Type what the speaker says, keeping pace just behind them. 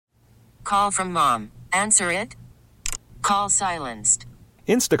Call from mom. Answer it. Call silenced.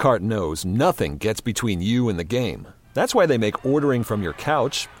 Instacart knows nothing gets between you and the game. That's why they make ordering from your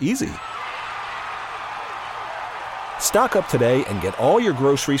couch easy. Stock up today and get all your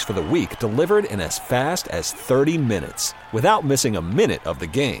groceries for the week delivered in as fast as 30 minutes without missing a minute of the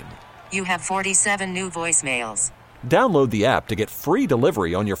game. You have 47 new voicemails. Download the app to get free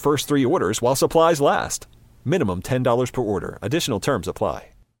delivery on your first 3 orders while supplies last. Minimum $10 per order. Additional terms apply.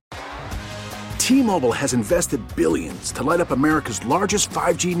 T-Mobile has invested billions to light up America's largest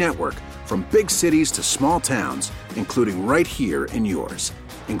 5G network, from big cities to small towns, including right here in yours.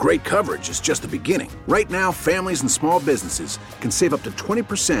 And great coverage is just the beginning. Right now, families and small businesses can save up to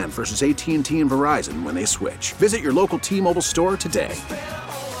 20% versus AT&T and Verizon when they switch. Visit your local T-Mobile store today.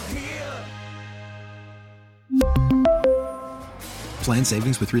 Plan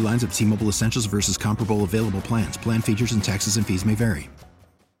savings with 3 lines of T-Mobile Essentials versus comparable available plans. Plan features and taxes and fees may vary.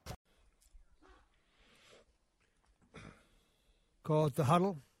 Call it the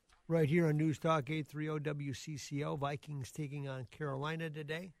Huddle right here on News Talk 830 WCCO. Vikings taking on Carolina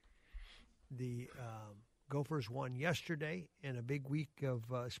today. The Gophers won yesterday, and a big week of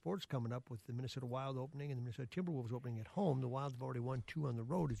sports coming up with the Minnesota Wild opening and the Minnesota Timberwolves opening at home. The Wild have already won 2 on the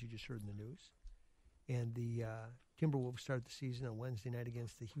road, as you just heard in the news. And the Timberwolves start the season on Wednesday night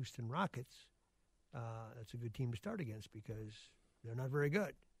against the Houston Rockets. That's a good team to start against because they're not very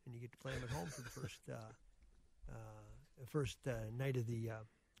good, and you get to play them at home for the first night of the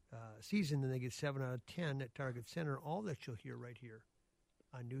season, and they get 7 out of 10 at Target Center. All that you'll hear right here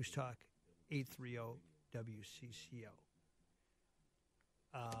on News Talk 830 WCCO.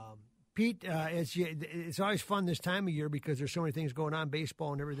 Pete, it's always fun this time of year because there's so many things going on,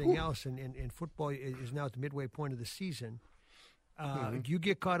 baseball and everything else, and football is now at the midway point of the season. Do you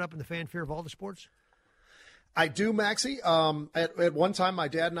get caught up in the fanfare of all the sports? I do, Maxie. At one time, my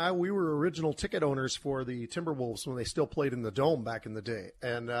dad and I, we were original ticket owners for the Timberwolves when they still played in the Dome back in the day.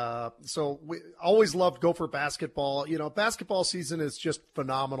 And so we always loved Gopher basketball. You know, basketball season is just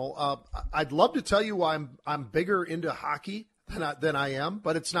phenomenal. I'd love to tell you I'm bigger into hockey than I am,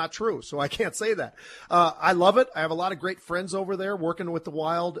 but it's not true, so I can't say that. I love it. I have a lot of great friends over there working with the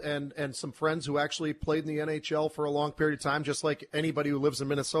Wild and some friends who actually played in the NHL for a long period of time. Just like anybody who lives in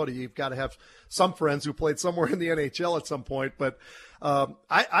Minnesota, you've got to have some friends who played somewhere in the NHL at some point. But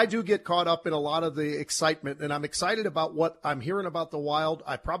I do get caught up in a lot of the excitement, and I'm excited about what I'm hearing about the Wild.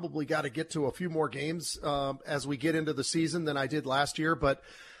 I probably got to get to a few more games as we get into the season than I did last year, but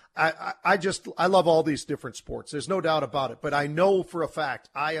I love all these different sports. There's no doubt about it. But I know for a fact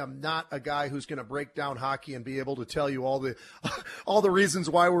I am not a guy who's going to break down hockey and be able to tell you all the reasons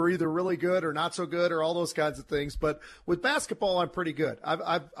why we're either really good or not so good or all those kinds of things. But with basketball, I'm pretty good.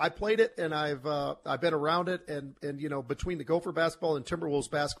 I played it and I've been around it and you know, between the Gopher basketball and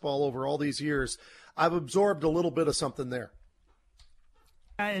Timberwolves basketball over all these years, I've absorbed a little bit of something there.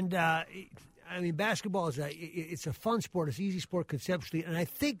 And I mean, basketball it's a fun sport. It's an easy sport conceptually. And I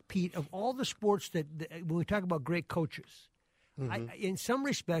think, Pete, of all the sports that when we talk about great coaches, in some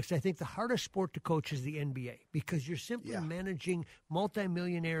respects, I think the hardest sport to coach is the NBA because you're simply managing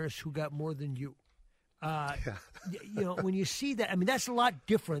multimillionaires who got more than you. You know, when you see that, I mean, that's a lot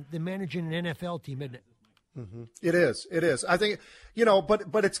different than managing an NFL team, isn't it? Mm-hmm. It is. I think, you know,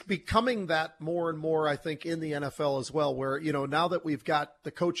 but it's becoming that more and more, I think, in the NFL as well, where, you know, now that we've got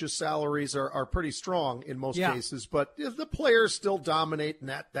the coaches' salaries are pretty strong in most cases, but the players still dominate in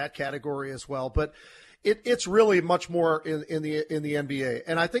that category as well. But it's really much more in the NBA.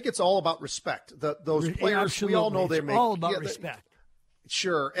 And I think it's all about respect. Those players, absolutely. We all know they make all about respect.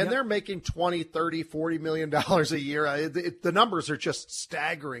 Sure. And they're making $20, $30, $40 million a year. The numbers are just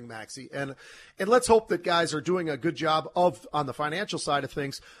staggering, Maxie. And let's hope that guys are doing a good job on the financial side of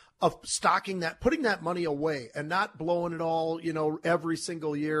things, of stocking that, putting that money away and not blowing it all, you know, every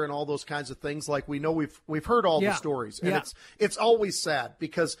single year and all those kinds of things. Like we know we've heard all the stories. And it's always sad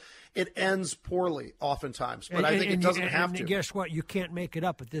because it ends poorly oftentimes, but I think it doesn't have to. And guess what? You can't make it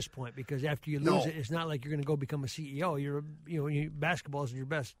up at this point because after you lose it, it's not like you're going to go become a CEO. Basketball is your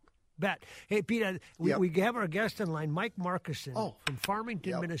best bet. Hey, Pete, we have our guest on line, Mike Markuson from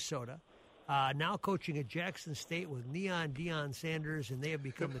Farmington, Minnesota, now coaching at Jackson State with Neon Deon Sanders, and they have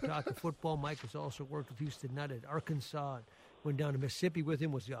become the talk of football. Mike has also worked with Houston Nutt at Arkansas and went down to Mississippi with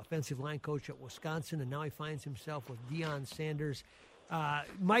him, was the offensive line coach at Wisconsin, and now he finds himself with Deon Sanders.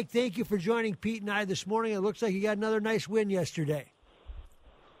 Mike, thank you for joining Pete and I this morning. It looks like you got another nice win yesterday.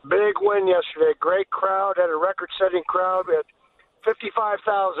 Big win yesterday. Great crowd. Had a record-setting crowd. We had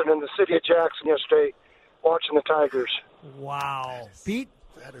 55,000 in the city of Jackson yesterday watching the Tigers. Wow. Pete?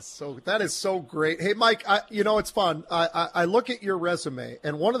 That is so great. Hey, Mike, it's fun. I look at your resume,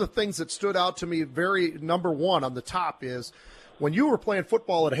 and one of the things that stood out to me very number one on the top is when you were playing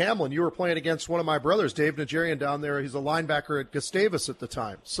football at Hamlin, you were playing against one of my brothers, Dave Nigerian, down there. He's a linebacker at Gustavus at the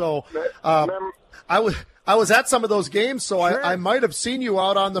time. So I was at some of those games, so sure. I might have seen you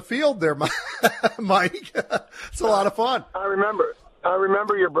out on the field there, Mike. It's a lot of fun. I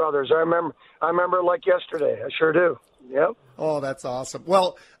remember your brothers. I remember like yesterday. I sure do. Yep. Oh, that's awesome.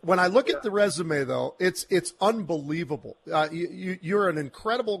 Well, when I look at the resume, though, it's unbelievable. You're an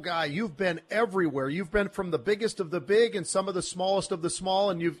incredible guy. You've been everywhere. You've been from the biggest of the big and some of the smallest of the small,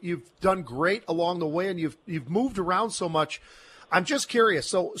 and you've done great along the way, and you've moved around so much. I'm just curious.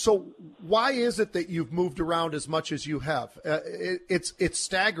 So why is it that you've moved around as much as you have? It's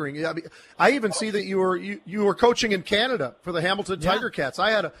staggering. I mean, I even see that you were coaching in Canada for the Hamilton Tiger Cats.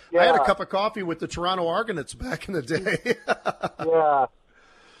 I had a cup of coffee with the Toronto Argonauts back in the day. Yeah.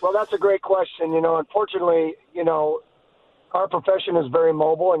 Well, that's a great question. Unfortunately, our profession is very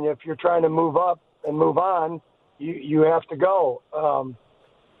mobile, and if you're trying to move up and move on, you have to go.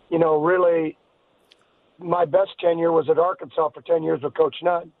 Really. My best tenure was at Arkansas for 10 years with Coach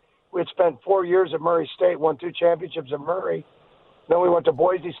Nutt. We had spent 4 years at Murray State, won 2 championships at Murray. Then we went to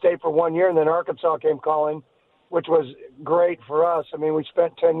Boise State for 1 year, and then Arkansas came calling, which was great for us. I mean, we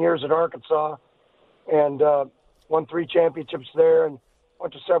spent 10 years at Arkansas and won 3 championships there and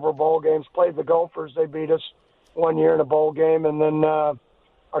went to several bowl games, played the Gophers. They beat us 1 year in a bowl game. And then our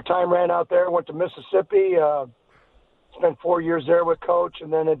time ran out there, went to Mississippi, spent 4 years there with Coach,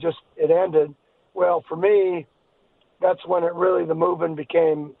 and then it ended. Well, for me, that's when the moving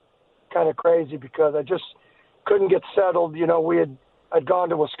became kind of crazy because I just couldn't get settled. I'd gone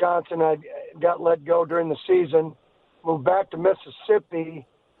to Wisconsin. I got let go during the season, moved back to Mississippi,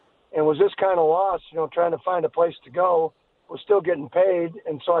 and was just kind of lost, trying to find a place to go. Was still getting paid,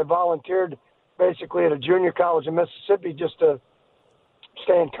 and so I volunteered basically at a junior college in Mississippi just to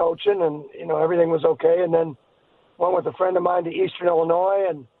stay in coaching, and, everything was okay. And then went with a friend of mine to Eastern Illinois,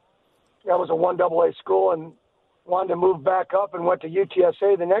 and that was a 1AA school, and wanted to move back up and went to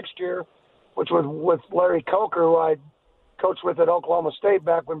UTSA the next year, which was with Larry Coker, who I coached with at Oklahoma State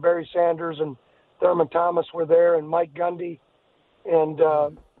back when Barry Sanders and Thurman Thomas were there and Mike Gundy. And,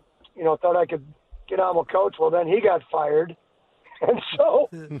 thought I could get on with Coach. Well, then he got fired. And so,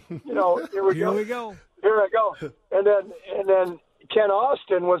 here we go. Here I go. And then Ken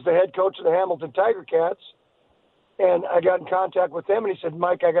Austin was the head coach of the Hamilton Tiger Cats. And I got in contact with him, and he said,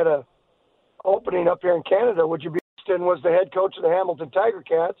 Mike, I got a opening up here in Canada. Would you be interested? Was the head coach of the Hamilton Tiger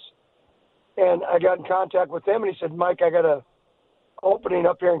Cats. And I got in contact with him, and he said, Mike, I got a opening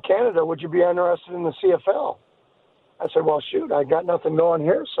up here in Canada. Would you be interested in the CFL? I said, well, shoot, I got nothing going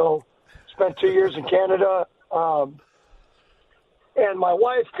here. So spent 2 years in Canada. And my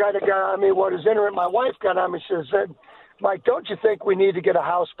wife kind of got on me. What is interesting, my wife got on me. She said, Mike, don't you think we need to get a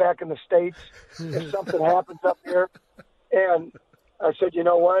house back in the States if something happens up here? And I said, you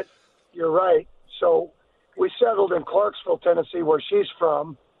know what? You're right. So we settled in Clarksville, Tennessee, where she's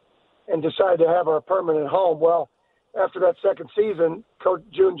from, and decided to have our permanent home. Well, after that second season, Coach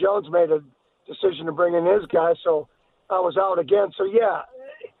June Jones made a decision to bring in his guy, so I was out again. So, yeah,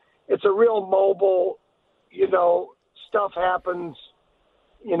 it's a real mobile, stuff happens,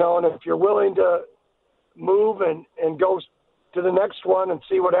 and if you're willing to move and go to the next one and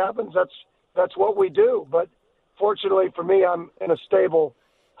see what happens, that's what we do. But fortunately for me, I'm in a stable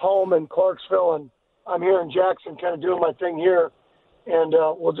home in Clarksville, and I'm here in Jackson kind of doing my thing here, and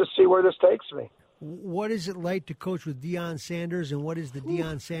we'll just see where this takes me. What is it like to coach with Deon Sanders, and what is the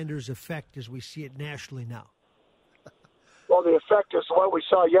Deon Sanders effect as we see it nationally now? Well, the effect is what we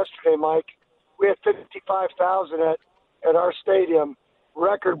saw yesterday, Mike. We had 55,000 at our stadium,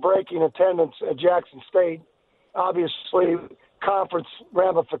 record-breaking attendance at Jackson State. Obviously, conference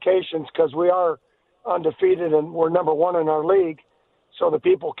ramifications because we are undefeated and we're number one in our league. So the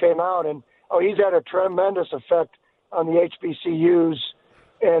people came out, and he's had a tremendous effect on the HBCUs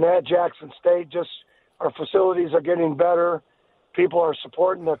and at Jackson State. Just our facilities are getting better. People are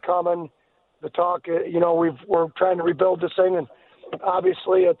supporting. They're coming. The talk, we're trying to rebuild this thing, and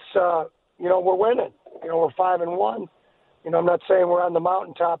obviously it's, we're winning. We're 5-1. I'm not saying we're on the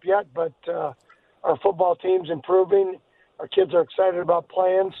mountaintop yet, but our football team's improving. Our kids are excited about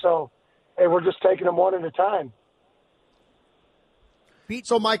playing, so hey, we're just taking them one at a time.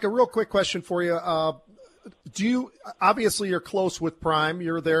 So, Mike, a real quick question for you. Obviously you're close with Prime.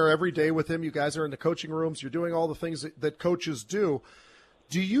 You're there every day with him. You guys are in the coaching rooms. You're doing all the things that coaches do.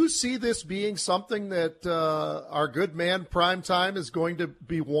 Do you see this being something that our good man Primetime is going to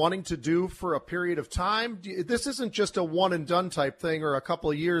be wanting to do for a period of time? This isn't just a one-and-done type thing or a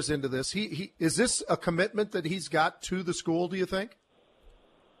couple of years into this. Is this a commitment that he's got to the school, do you think?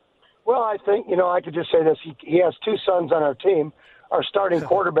 Well, I think, I could just say this. He has two sons on our team. Our starting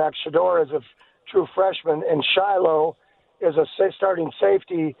quarterback, Shador, is a true freshman, and Shiloh is a starting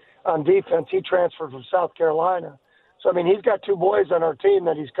safety on defense. He transferred from South Carolina. So, he's got two boys on our team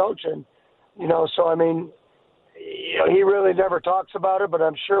that he's coaching, so, he really never talks about it, but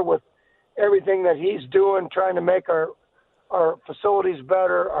I'm sure with everything that he's doing, trying to make our facilities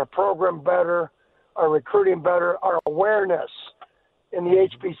better, our program better, our recruiting better, our awareness in the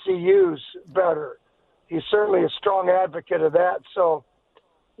HBCUs better. He's certainly a strong advocate of that. So,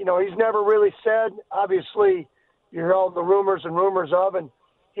 he's never really said, obviously, you hear all the rumors of, and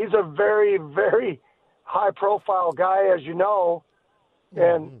he's a very, very high-profile guy, as you know,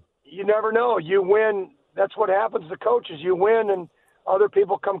 and you never know. You win. That's what happens to coaches. You win, and other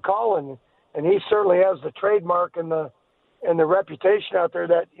people come calling. And he certainly has the trademark and the reputation out there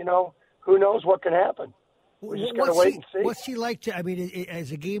that, who knows what can happen. We just got to wait and see. What's he like to?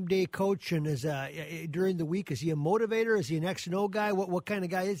 As a game day coach and as during the week, is he a motivator? Is he an X&O guy? What kind of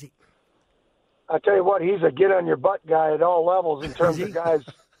guy is he? I tell you what, he's a get-on-your-butt guy at all levels in terms of guys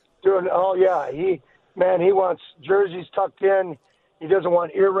doing. Oh yeah, he wants jerseys tucked in. He doesn't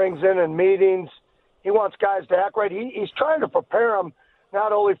want earrings in meetings. He wants guys to act right. He's trying to prepare them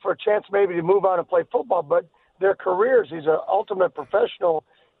not only for a chance maybe to move on and play football, but their careers. He's an ultimate professional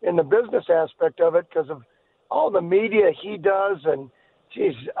in the business aspect of it because of all the media he does. And,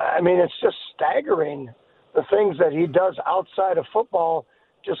 geez, it's just staggering the things that he does outside of football,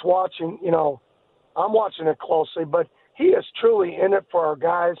 just watching, I'm watching it closely. But he is truly in it for our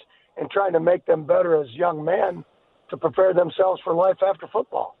guys and trying to make them better as young men to prepare themselves for life after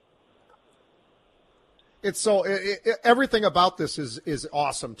football. It's so everything about this is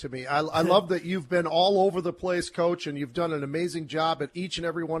awesome to me. I love that you've been all over the place, Coach, and you've done an amazing job at each and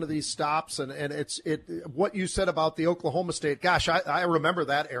every one of these stops. And it's what you said about the Oklahoma State. Gosh, I remember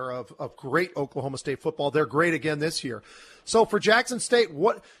that era of great Oklahoma State football. They're great again this year. So for Jackson State,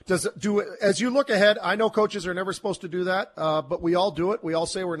 what does it do as you look ahead? I know coaches are never supposed to do that, but we all do it. We all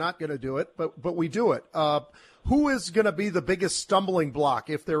say we're not going to do it, but we do it. Who is going to be the biggest stumbling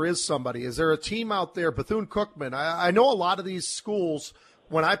block if there is somebody? Is there a team out there? Bethune-Cookman. I know a lot of these schools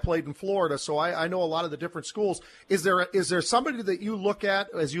when I played in Florida, so I know a lot of the different schools. Is there somebody that you look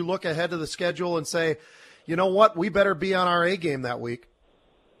at as you look ahead to the schedule and say, you know what, we better be on our A game that week?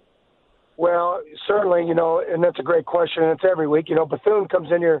 Well, certainly, and that's a great question, and it's every week. Bethune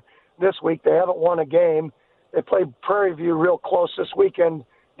comes in here this week. They haven't won a game. They played Prairie View real close this weekend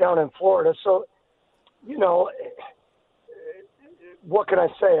down in Florida. So, what can I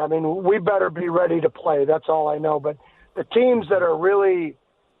say? We better be ready to play. That's all I know. But the teams that are really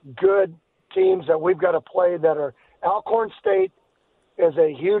good teams that we've got to play that are Alcorn State is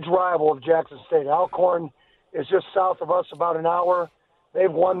a huge rival of Jackson State. Alcorn is just south of us about an hour.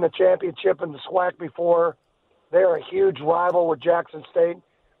 They've won the championship in the SWAC before. They're a huge rival with Jackson State.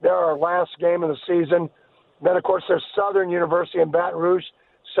 They're our last game of the season. Then, of course, there's Southern University in Baton Rouge.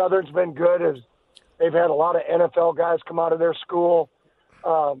 Southern's been good. They've had a lot of NFL guys come out of their school.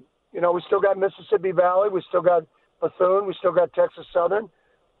 We still got Mississippi Valley. We still got Bethune. We still got Texas Southern.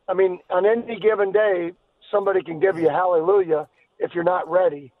 On any given day, somebody can give you a hallelujah if you're not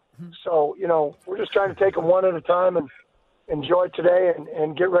ready. So, we're just trying to take them one at a time and enjoy today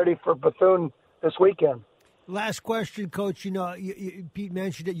and get ready for Bethune this weekend. Last question, Coach. Pete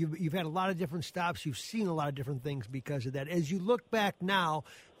mentioned it. You've had a lot of different stops. You've seen a lot of different things because of that. As you look back now,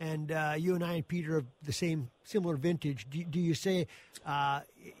 and you and I and Peter are the similar vintage, do you say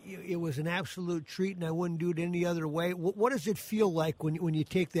it was an absolute treat and I wouldn't do it any other way? What does it feel like when you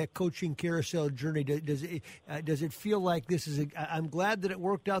take that coaching carousel journey? Does it feel like this is I'm glad that it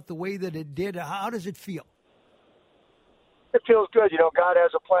worked out the way that it did. How does it feel? It feels good. God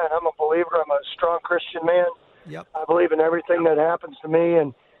has a plan. I'm a believer. I'm a strong Christian man. Yep. I believe in everything that happens to me.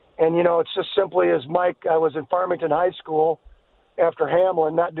 And it's just simply as Mike, I was in Farmington High School after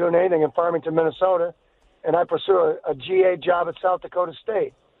Hamlin, not doing anything in Farmington, Minnesota. And I pursued a GA job at South Dakota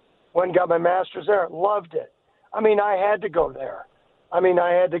State. Went and got my master's there. Loved it. I had to go there. I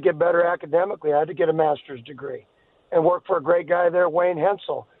had to get better academically. I had to get a master's degree and work for a great guy there, Wayne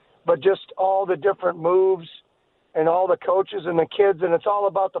Hensel. But just all the different moves and all the coaches and the kids, and it's all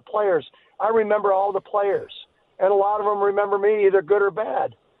about the players. I remember all the players, and a lot of them remember me, either good or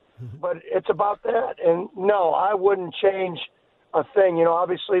bad. But it's about that. And, no, I wouldn't change a thing.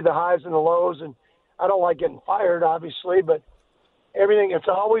 Obviously the highs and the lows, and I don't like getting fired, obviously, but, everything, it's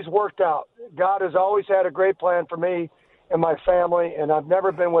always worked out. God has always had a great plan for me and my family, and I've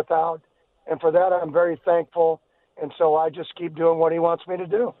never been without. And for that, I'm very thankful. And so I just keep doing what he wants me to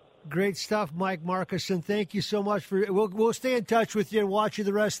do. Great stuff, Mike Markuson. Thank you so much for. We'll stay in touch with you and watch you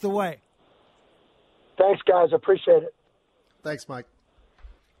the rest of the way. Thanks, guys. I appreciate it. Thanks, Mike.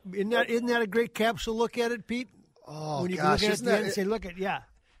 Isn't that a great capsule look at it, Pete? Oh, when you gosh, can look at it at the end and say, look at,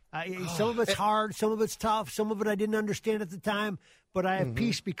 some of it's hard, some of it's tough, some of it I didn't understand at the time, but I have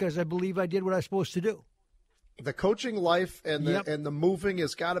peace because I believe I did what I was supposed to do. The coaching life and the moving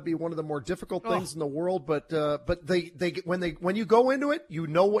has got to be one of the more difficult things in the world. But when you go into it, you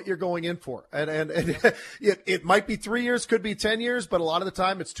know what you're going in for, and it might be 3 years, could be 10 years, but a lot of the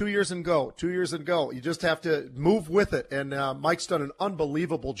time it's 2 years and go. You just have to move with it. And Mike's done an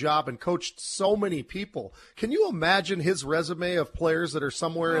unbelievable job and coached so many people. Can you imagine his resume of players that are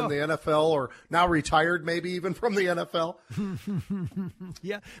somewhere in the NFL or now retired, maybe even from the NFL?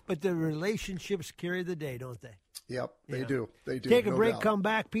 Yeah, but the relationships carry the day, don't they? Yep, they do. They do. Take a break, come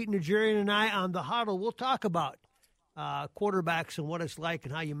back. Pete Najarian and I on The Huddle. We'll talk about quarterbacks and what it's like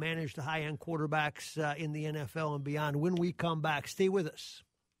and how you manage the high-end quarterbacks in the NFL and beyond when we come back. Stay with us.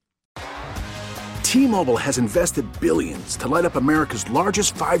 T-Mobile has invested billions to light up America's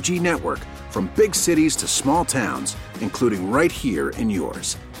largest 5G network, from big cities to small towns, including right here in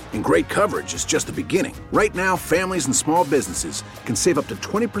yours. And great coverage is just the beginning. Right now, families and small businesses can save up to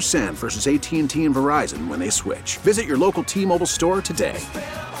 20% versus AT&T and Verizon when they switch. Visit your local T-Mobile store today.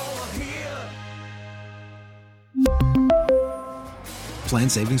 Plan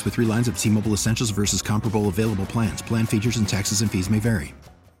savings with 3 lines of T-Mobile Essentials versus comparable available plans. Plan features and taxes and fees may vary.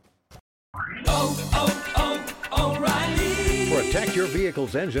 Protect your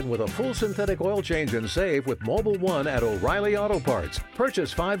vehicle's engine with a full synthetic oil change and save with Mobil 1 at O'Reilly Auto Parts.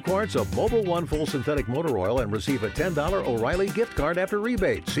 Purchase 5 quarts of Mobil 1 full synthetic motor oil and receive a $10 O'Reilly gift card after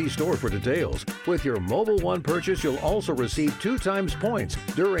rebate. See store for details. With your Mobil 1 purchase, you'll also receive 2 times points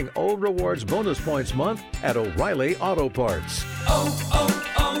during O Rewards Bonus Points Month at O'Reilly Auto Parts.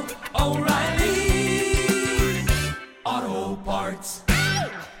 O'Reilly Auto Parts.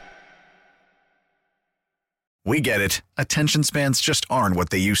 We get it. Attention spans just aren't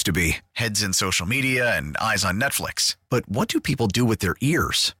what they used to be. Heads in social media and eyes on Netflix. But what do people do with their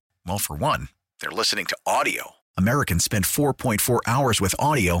ears? Well, for one, they're listening to audio. Americans spend 4.4 hours with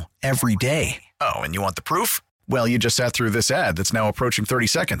audio every day. Oh, and you want the proof? Well, you just sat through this ad that's now approaching 30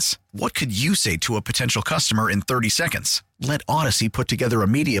 seconds. What could you say to a potential customer in 30 seconds? Let Odyssey put together a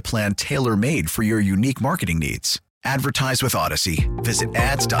media plan tailor-made for your unique marketing needs. Advertise with Odyssey. Visit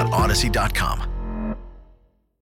ads.odyssey.com.